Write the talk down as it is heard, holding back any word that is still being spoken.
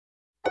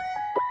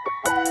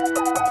Hey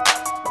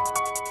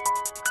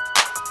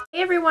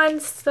everyone,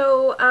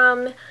 so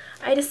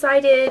I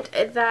decided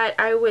that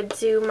I would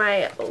do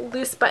my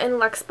loose button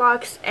Luxe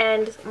box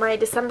and my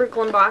December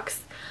Glymm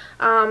box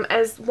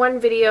as one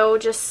video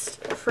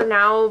just for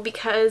now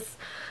because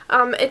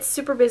it's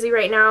super busy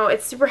right now.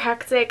 It's super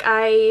hectic.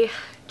 I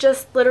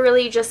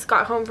literally just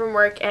got home from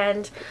work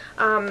and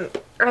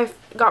I've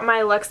got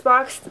my Luxe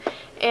box,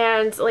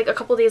 and like a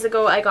couple days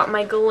ago I got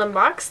my Glymm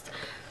box.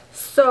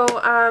 So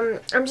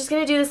I'm just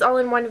going to do this all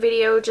in one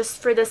video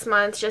just for this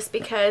month just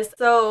because.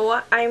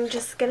 So I'm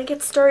just going to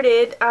get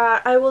started.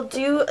 I will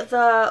do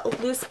the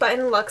loose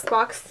button Luxe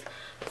box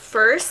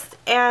first,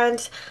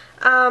 and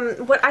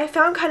what I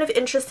found kind of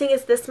interesting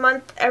is this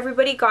month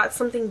everybody got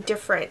something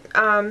different.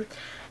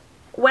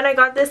 When I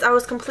got this I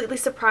was completely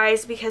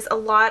surprised because a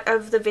lot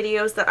of the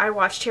videos that I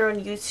watched here on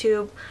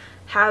YouTube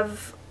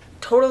have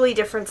totally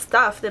different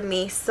stuff than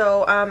me,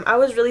 so I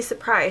was really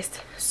surprised.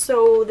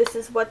 So this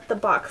is what the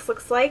box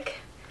looks like,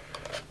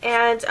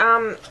 and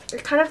I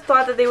kind of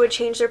thought that they would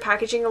change their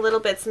packaging a little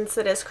bit since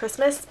it is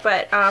Christmas,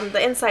 but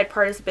the inside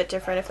part is a bit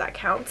different if that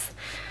counts.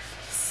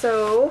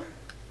 So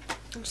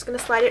I'm just going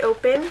to slide it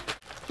open.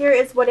 Here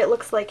is what it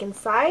looks like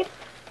inside.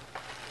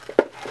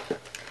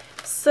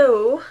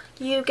 So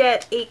you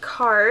get a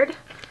card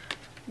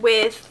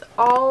with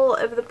all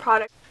of the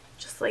products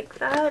just like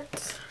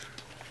that.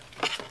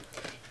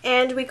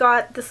 And we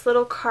got this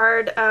little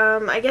card,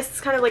 I guess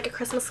it's kind of like a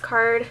Christmas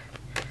card.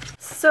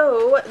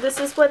 So this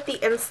is what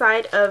the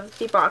inside of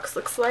the box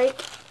looks like.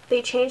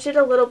 They changed it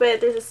a little bit.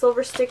 There's a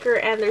silver sticker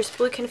and there's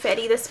blue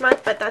confetti this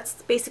month, but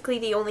that's basically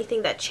the only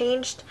thing that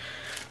changed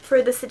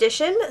for this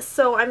edition.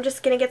 So I'm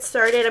just going to get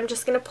started. I'm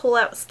just going to pull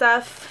out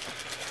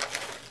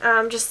stuff.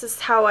 Just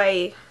as how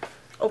I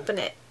open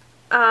it.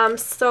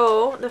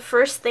 So the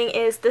first thing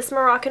is this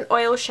Moroccan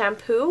oil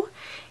shampoo.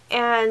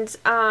 And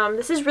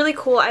this is really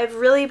cool. I've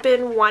really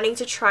been wanting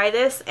to try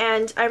this,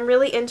 and I'm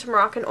really into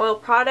Moroccan oil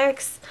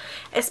products,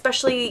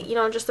 especially, you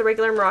know, just the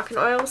regular Moroccan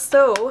oil.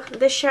 So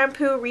this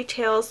shampoo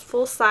retails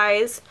full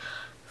size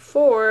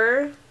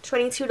for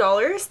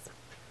 $22,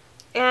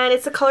 and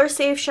it's a color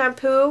safe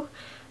shampoo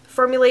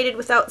formulated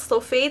without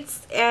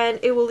sulfates, and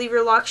it will leave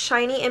your locks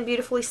shiny and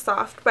beautifully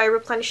soft by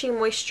replenishing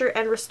moisture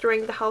and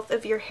restoring the health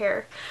of your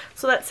hair.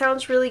 So that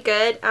sounds really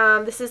good.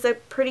 This is a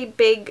pretty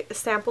big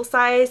sample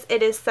size.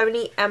 It is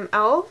 70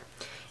 ml,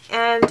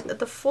 and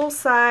the full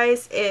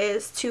size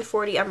is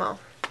 240 ml.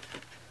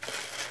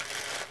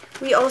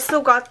 We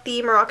also got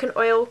the Moroccan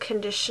oil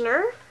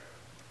conditioner.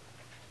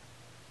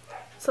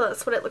 So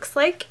that's what it looks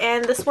like,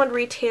 and this one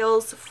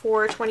retails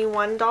for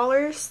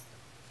 $21.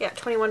 Yeah,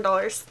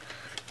 $21.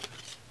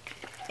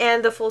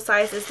 And the full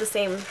size is the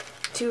same,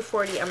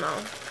 240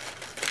 ml.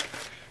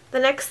 The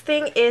next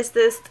thing is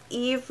this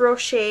Yves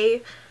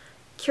Rocher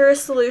Cure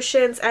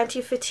Solutions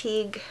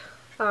Anti-Fatigue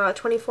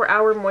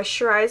 24-hour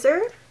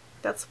moisturizer.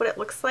 That's what it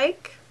looks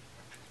like.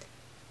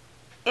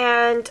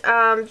 And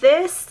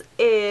this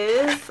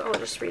is, I'll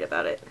just read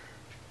about it.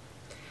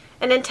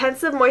 An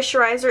intensive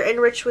moisturizer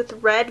enriched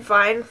with red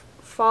vine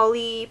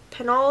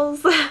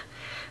polyphenols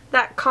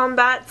that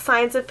combat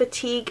signs of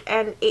fatigue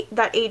and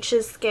that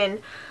ages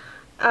skin.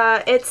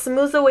 It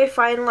smooths away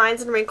fine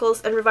lines and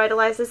wrinkles and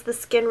revitalizes the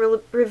skin,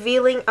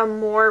 revealing a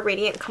more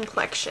radiant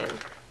complexion.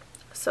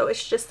 So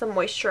it's just a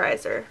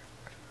moisturizer.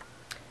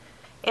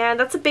 And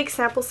that's a big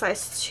sample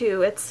size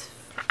too. It's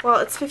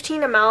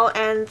 15 ml,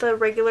 and the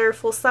regular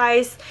full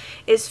size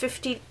is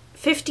 50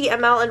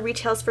 ml and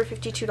retails for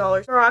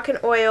 $52. Moroccan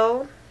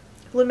oil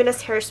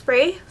luminous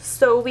hairspray.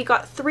 So we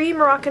got 3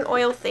 Moroccan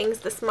oil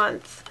things this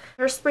month.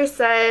 Hairspray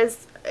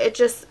says it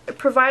just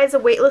provides a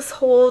weightless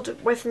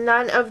hold with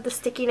none of the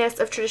stickiness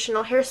of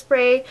traditional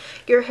hairspray.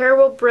 Your hair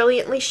will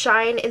brilliantly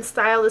shine in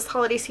style this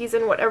holiday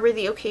season, whatever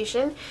the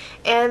occasion.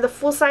 And the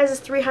full size is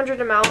 300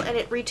 ml and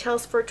it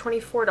retails for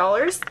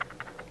 $24.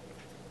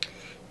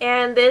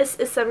 And this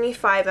is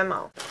 75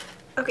 ml.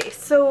 Okay,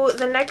 so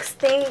the next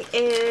thing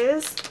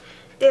is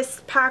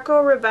this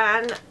Paco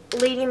Rabanne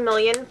Lady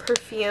Million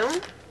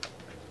perfume.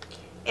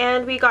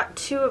 And we got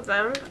 2 of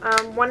them.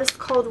 One is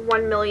called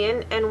 1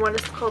 Million and one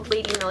is called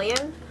Lady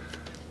Million.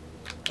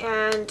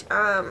 And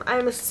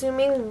I'm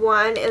assuming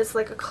one is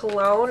like a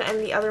cologne and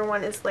the other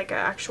one is like an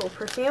actual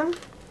perfume.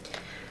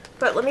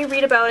 But let me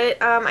read about it.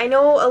 I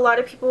know a lot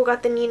of people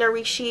got the Nina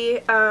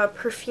Ricci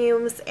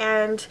perfumes,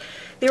 and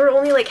they were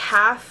only like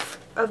half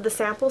of the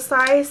sample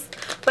size.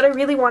 But I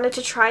really wanted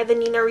to try the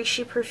Nina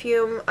Ricci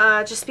perfume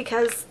just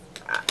because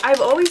I've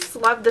always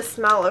loved the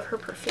smell of her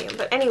perfume.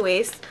 But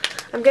anyways,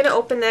 I'm going to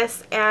open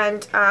this,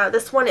 and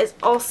this one is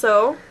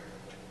also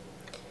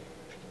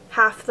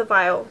half the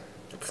vial.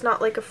 It's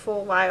not like a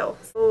full vial.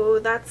 So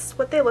that's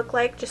what they look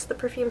like, just the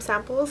perfume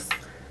samples.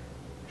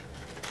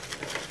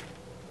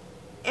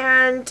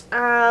 And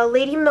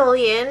Lady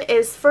Million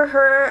is for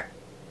her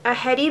a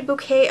heady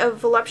bouquet of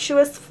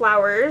voluptuous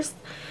flowers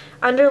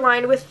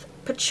underlined with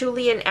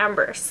patchouli and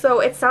amber. So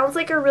it sounds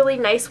like a really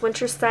nice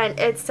winter scent.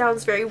 It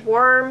sounds very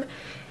warm,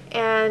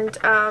 and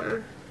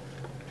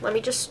let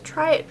me just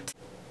try it.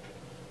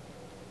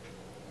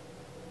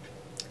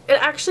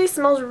 It actually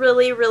smells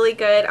really, really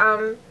good.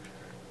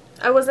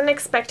 I wasn't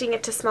expecting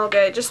it to smell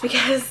good just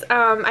because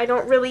I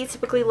don't really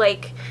typically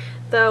like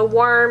the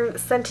warm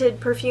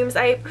scented perfumes.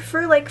 I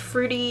prefer like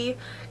fruity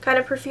kind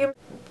of perfume.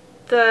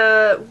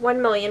 The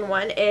 1 million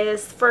one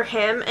is for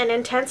him, an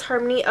intense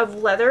harmony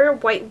of leather,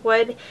 white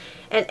wood,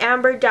 and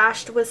amber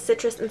dashed with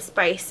citrus and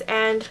spice.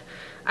 And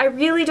I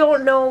really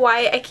don't know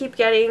why I keep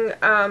getting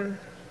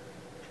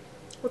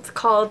what's it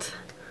called,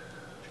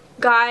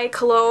 Guy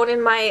cologne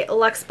in my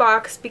Luxe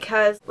box,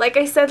 because like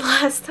I said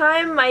last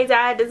time, my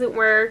dad doesn't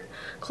wear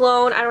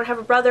cologne. I don't have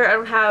a brother. I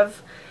don't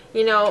have,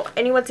 you know,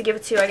 anyone to give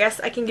it to. I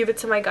guess I can give it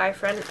to my guy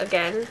friend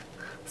again.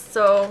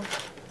 So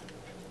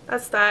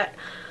that's that.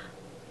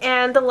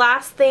 And the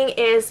last thing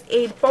is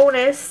a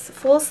bonus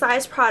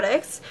full-size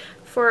product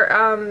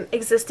for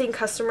existing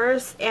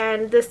customers,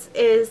 and this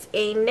is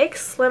a NYX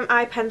Slim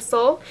Eye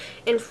Pencil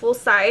in full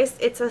size.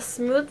 It's a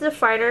smooth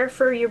definer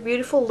for your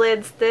beautiful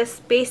lids.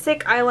 This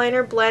basic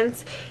eyeliner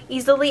blends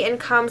easily and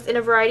comes in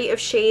a variety of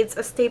shades,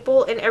 a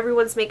staple in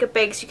everyone's makeup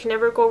bags. You can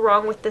never go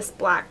wrong with this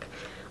black.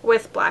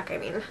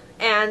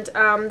 And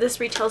this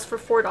retails for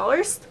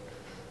 $4.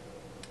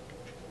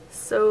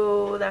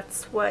 So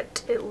that's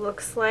what it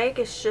looks like.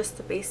 It's just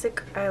the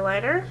basic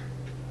eyeliner.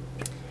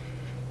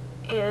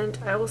 And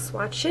I will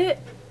swatch it.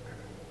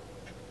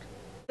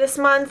 This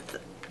month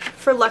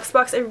for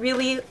Luxebox, I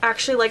really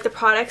actually like the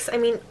products. I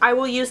mean, I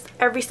will use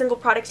every single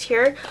product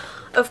here,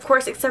 of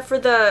course, except for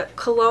the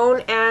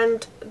cologne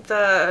and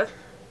the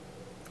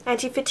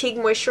anti-fatigue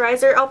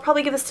moisturizer. I'll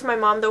probably give this to my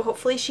mom though.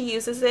 Hopefully she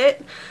uses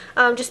it,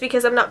 just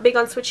because I'm not big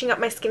on switching up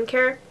my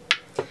skincare.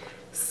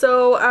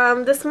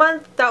 So this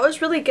month, that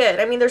was really good.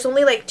 I mean, there's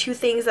only like 2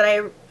 things that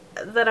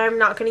I'm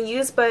not going to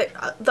use, but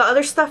the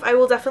other stuff I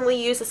will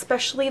definitely use,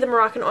 especially the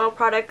Moroccan oil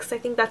products. I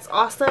think that's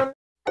awesome.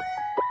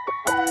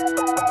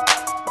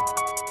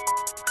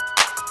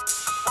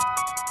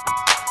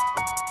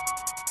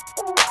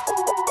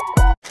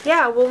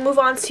 Yeah, we'll move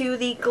on to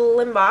the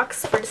Glymm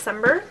box for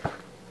December.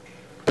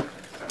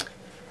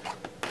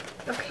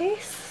 Okay,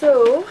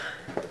 so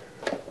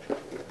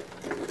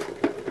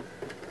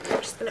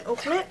I'm just going to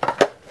open it.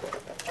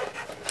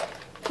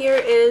 Here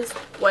is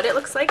what it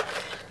looks like.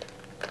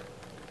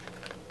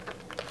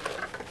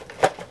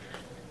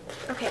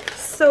 Okay,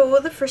 so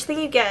the first thing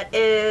you get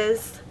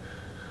is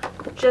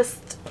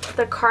just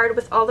the card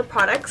with all the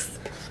products.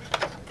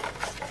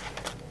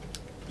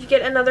 You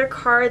get another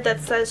card that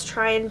says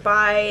try and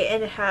buy,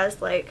 and it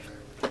has like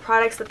the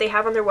products that they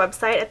have on their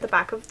website at the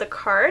back of the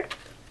card.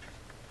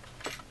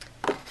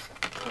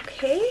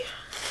 Okay.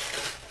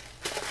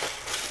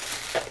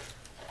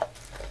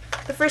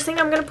 The first thing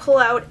I'm going to pull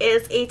out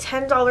is a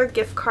 $10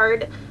 gift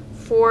card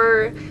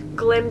for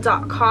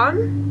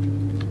Glymm.com.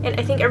 And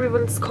I think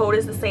everyone's code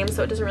is the same,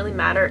 so it doesn't really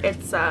matter.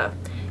 It's a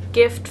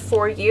gift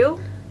for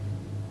you.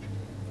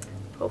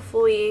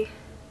 Hopefully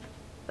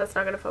that's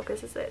not going to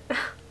focus, is it?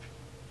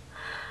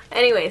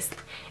 Anyways,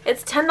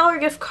 it's a $10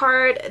 gift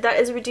card that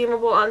is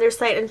redeemable on their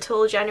site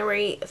until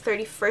January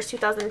 31st,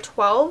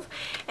 2012.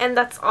 And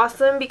that's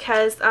awesome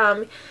because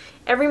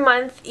every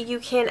month you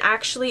can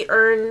actually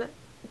earn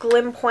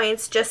Glymm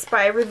points just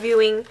by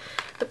reviewing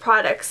the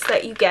products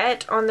that you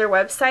get on their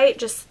website.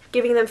 Just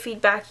giving them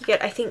feedback. You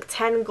get, I think,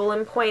 10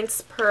 Glymm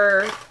points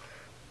per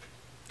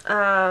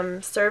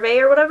survey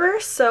or whatever.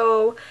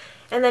 So,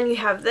 and then you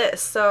have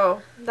this.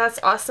 So that's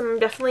awesome. I'm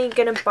definitely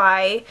going to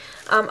buy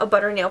a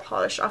butter nail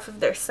polish off of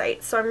their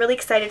site. So I'm really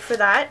excited for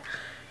that.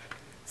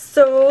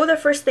 So the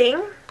first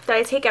thing that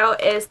I take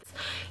out is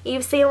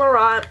Yves Saint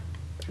Laurent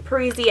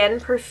Parisienne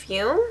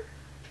perfume.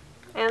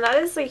 And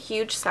that is a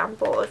huge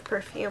sample of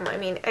perfume. I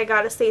mean, I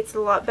gotta say it's a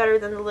lot better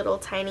than the little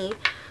tiny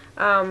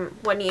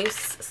one-use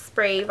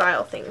spray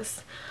vial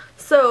things.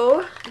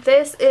 So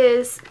this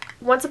is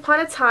Once Upon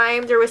a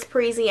Time There Was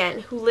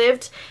Parisienne, who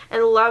lived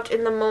and loved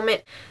in the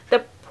moment.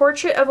 The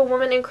portrait of a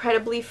woman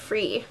incredibly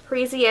free.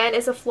 Parisienne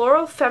is a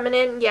floral,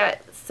 feminine,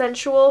 yet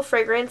sensual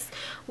fragrance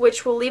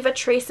which will leave a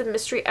trace of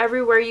mystery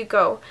everywhere you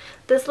go.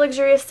 This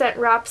luxurious scent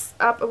wraps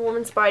up a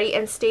woman's body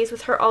and stays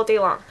with her all day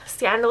long.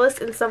 Scandalous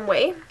in some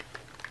way.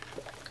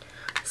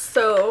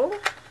 So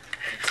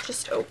let's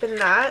just open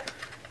that.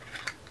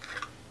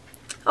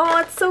 Oh,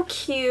 it's so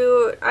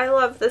cute. I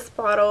love this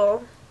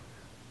bottle.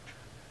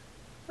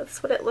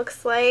 That's what it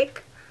looks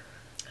like.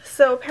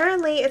 So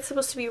apparently it's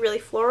supposed to be really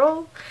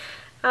floral.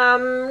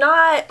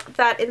 Not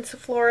that into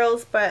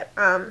florals, but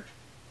I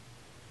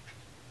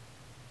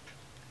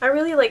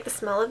really like the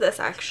smell of this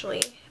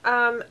actually.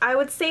 I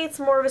would say it's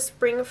more of a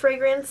spring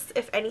fragrance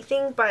if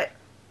anything, but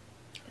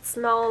it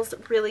smells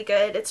really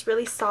good. It's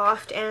really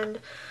soft, and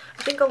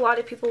I think a lot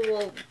of people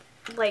will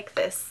like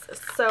this.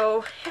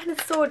 So, and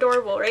it's so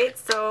adorable, right?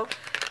 So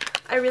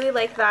I really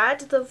like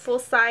that. The full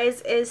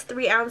size is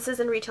 3 ounces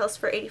and retails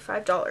for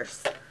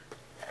 $85.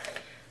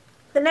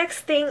 The next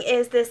thing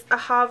is this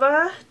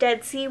Ahava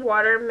Dead Sea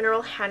Water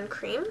Mineral Hand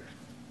Cream.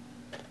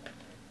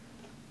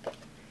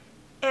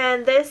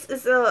 And this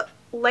is a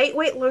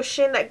lightweight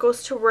lotion that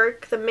goes to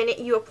work the minute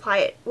you apply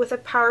it. With a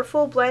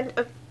powerful blend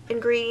of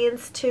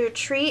ingredients to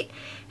treat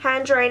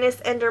hand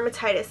dryness and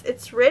dermatitis.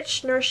 It's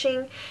rich,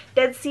 nourishing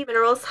Dead Sea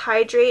minerals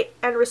hydrate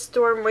and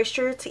restore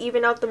moisture to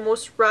even out the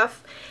most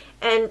rough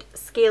and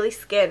scaly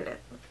skin.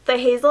 The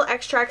hazel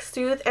extract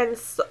soothes and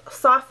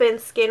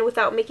softens skin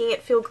without making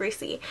it feel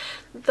greasy.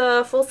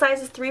 The full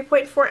size is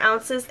 3.4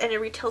 ounces and it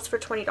retails for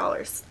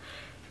 $20.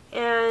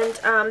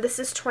 And this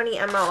is 20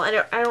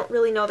 ml. I don't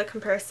really know the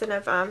comparison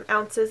of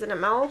ounces and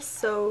ml,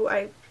 so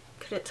I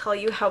couldn't tell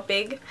you how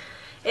big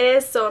it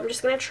is. So I'm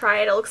just going to try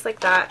it. It looks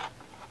like that.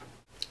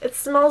 It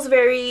smells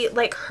very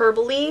like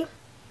herbally.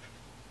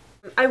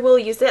 I will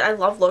use it. I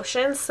love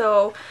lotion,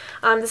 so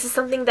this is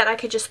something that I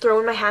could just throw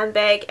in my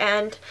handbag,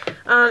 and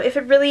if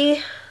it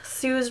really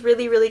soothes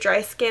really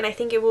dry skin, I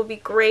think it will be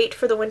great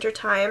for the winter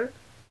time.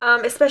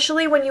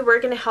 Especially when you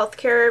work in a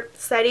healthcare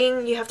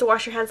setting, you have to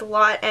wash your hands a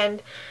lot,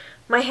 and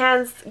my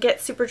hands get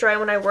super dry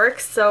when I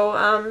work,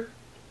 so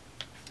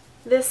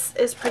this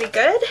is pretty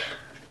good.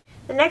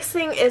 The next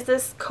thing is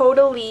this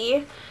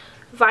Caudalie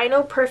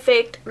Vinyl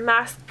Perfect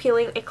Mask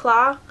Peeling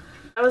Eclat.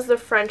 That was the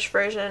French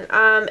version.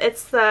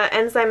 It's the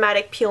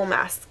enzymatic peel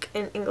mask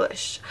in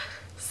English.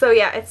 So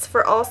yeah, it's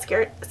for all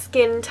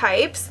skin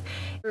types.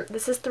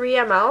 This is 3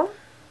 ml.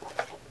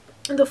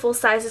 The full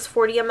size is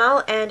 40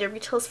 ml and it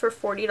retails for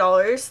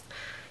 $40.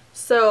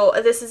 So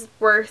this is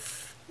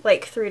worth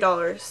like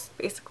 $3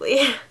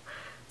 basically.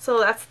 So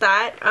that's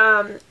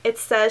that. It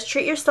says,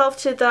 treat yourself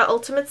to the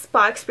ultimate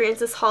spa experience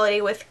this holiday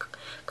with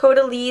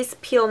Caudalie's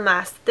Peel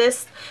Mask.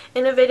 This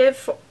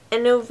innovative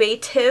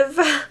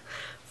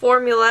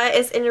formula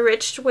is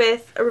enriched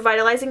with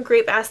revitalizing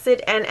grape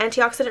acid and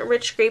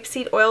antioxidant-rich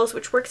grapeseed oils,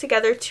 which work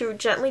together to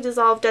gently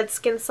dissolve dead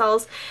skin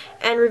cells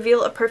and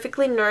reveal a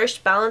perfectly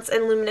nourished, balanced,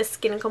 and luminous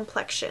skin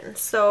complexion.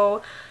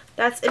 So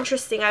that's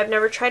interesting. I've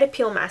never tried a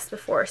peel mask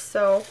before,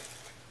 so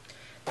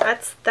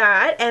that's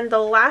that. And the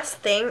last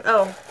thing,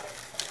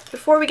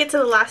 before we get to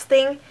the last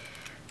thing,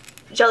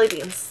 jelly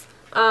beans.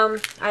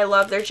 I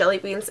love their jelly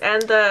beans,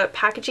 and the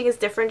packaging is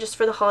different just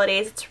for the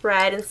holidays. It's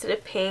red instead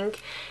of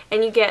pink,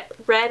 and you get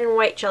red and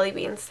white jelly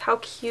beans. How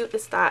cute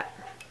is that?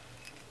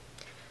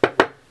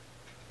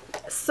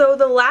 So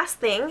the last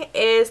thing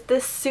is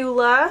this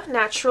Sula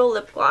Natural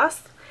Lip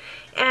Gloss,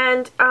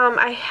 and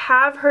I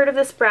have heard of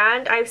this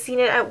brand. I've seen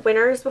it at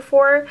Winners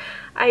before.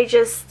 I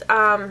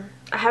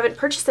haven't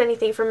purchased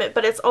anything from it,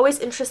 but it's always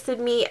interested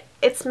me.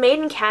 It's made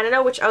in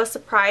Canada, which I was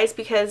surprised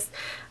because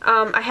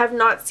I have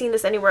not seen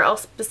this anywhere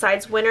else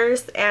besides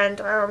Winners,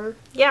 and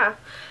yeah,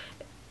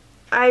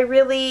 I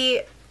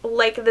really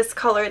like this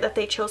color that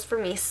they chose for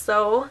me,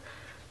 so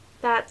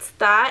that's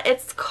that.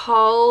 It's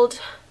called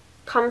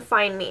Come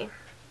Find Me.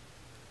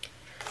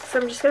 So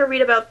I'm just going to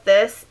read about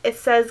this. It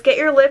says, get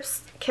your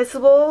lips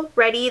kissable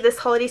ready this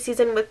holiday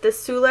season with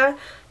this Sula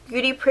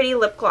Beauty Pretty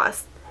Lip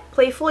Gloss.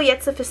 Playful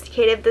yet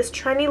sophisticated, this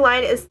trendy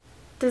line is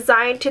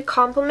designed to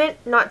complement,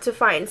 not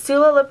define.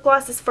 Sula Lip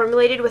Gloss is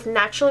formulated with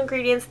natural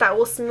ingredients that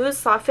will smooth,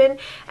 soften,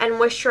 and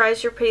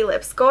moisturize your pretty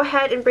lips. Go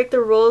ahead and break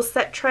the rules,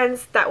 set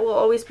trends that will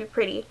always be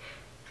pretty.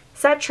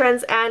 Set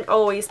trends and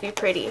always be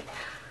pretty.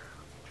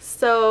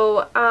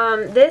 So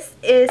this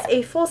is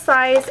a full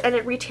size and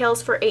it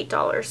retails for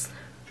 $8.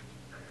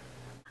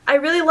 I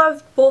really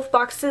love both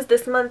boxes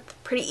this month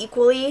pretty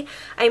equally.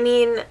 I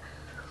mean,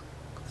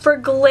 for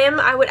Glymm,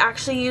 I would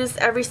actually use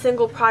every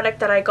single product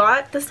that I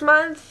got this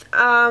month.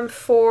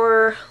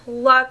 For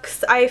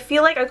Luxe, I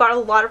feel like I got a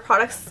lot of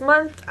products this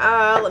month.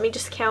 Let me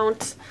just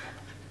count.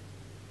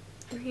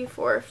 3,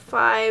 4,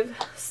 5,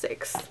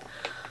 6.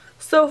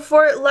 So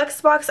for Luxe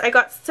box, I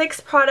got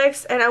 6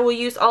 products and I will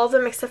use all of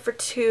them except for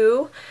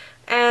 2.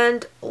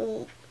 And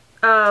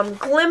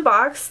Glymm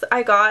box,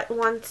 I got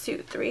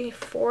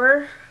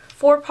 4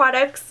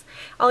 products.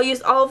 I'll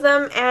use all of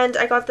them, and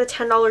I got the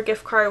 $10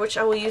 gift card, which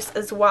I will use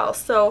as well.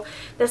 So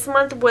this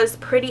month was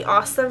pretty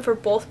awesome for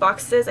both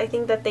boxes. I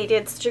think that they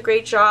did such a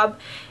great job,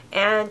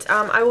 and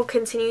I will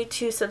continue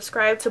to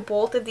subscribe to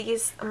both of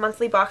these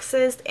monthly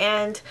boxes.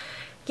 And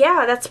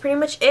yeah, that's pretty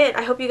much it.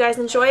 I hope you guys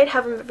enjoyed.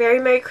 Have a very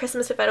Merry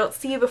Christmas if I don't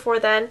see you before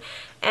then.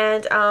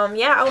 And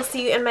yeah, I will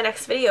see you in my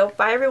next video.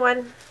 Bye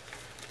everyone.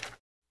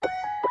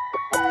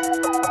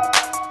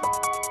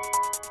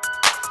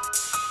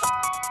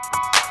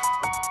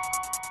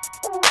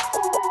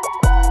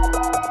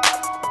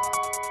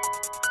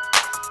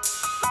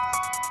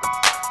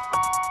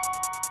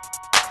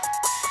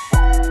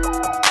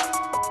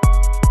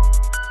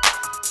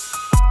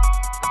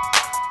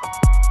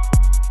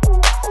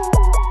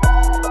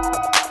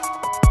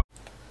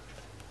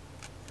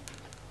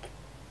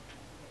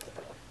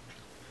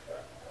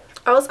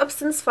 I was up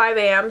since 5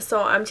 a.m.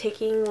 so I'm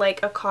taking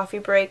like a coffee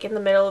break in the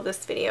middle of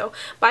this video.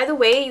 By the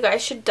way, you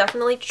guys should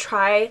definitely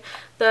try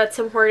the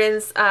Tim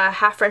Hortons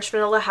half French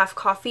vanilla, half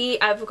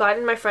coffee. I've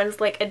gotten my friends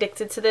like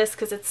addicted to this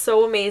because it's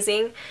so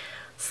amazing.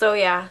 So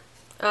yeah,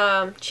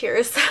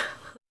 cheers.